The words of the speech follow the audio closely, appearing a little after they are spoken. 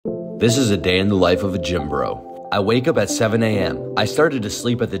This is a day in the life of a gym bro. I wake up at 7 a.m. I started to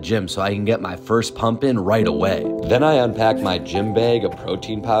sleep at the gym so I can get my first pump in right away. Then I unpack my gym bag of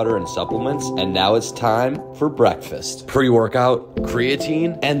protein powder and supplements, and now it's time for breakfast. Pre-workout,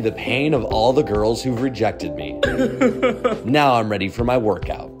 creatine, and the pain of all the girls who've rejected me. Now I'm ready for my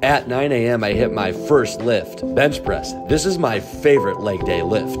workout. At 9 a.m. I hit my first lift, bench press. This is my favorite leg day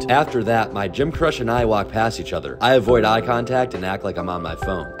lift. After that, my gym crush and I walk past each other. I avoid eye contact and act like I'm on my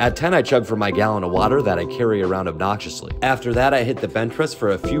phone. At 10, I chug from my gallon of water that I carry around obnoxiously. After that, I hit the bench press for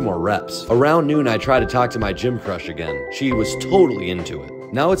a few more reps. Around noon, I try to talk to my gym crush again. She was totally into it.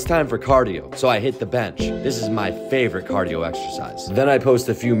 Now it's time for cardio, so I hit the bench. This is my favorite cardio exercise. Then I post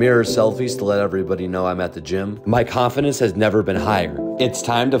a few mirror selfies to let everybody know I'm at the gym. My confidence has never been higher. It's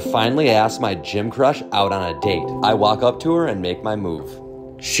time to finally ask my gym crush out on a date. I walk up to her and make my move.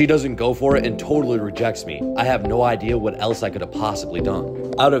 She doesn't go for it and totally rejects me. I have no idea what else I could have possibly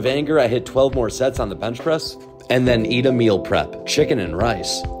done. Out of anger, I hit 12 more sets on the bench press and then eat a meal prep, chicken and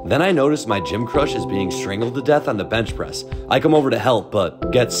rice. Then I notice my gym crush is being strangled to death on the bench press. I come over to help,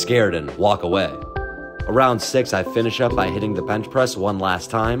 but get scared and walk away. Around 6, I finish up by hitting the bench press one last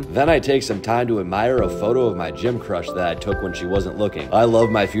time. Then I take some time to admire a photo of my gym crush that I took when she wasn't looking. I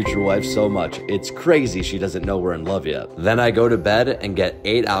love my future wife so much. It's crazy she doesn't know we're in love yet. Then I go to bed and get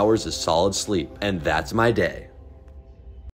 8 hours of solid sleep, and that's my day.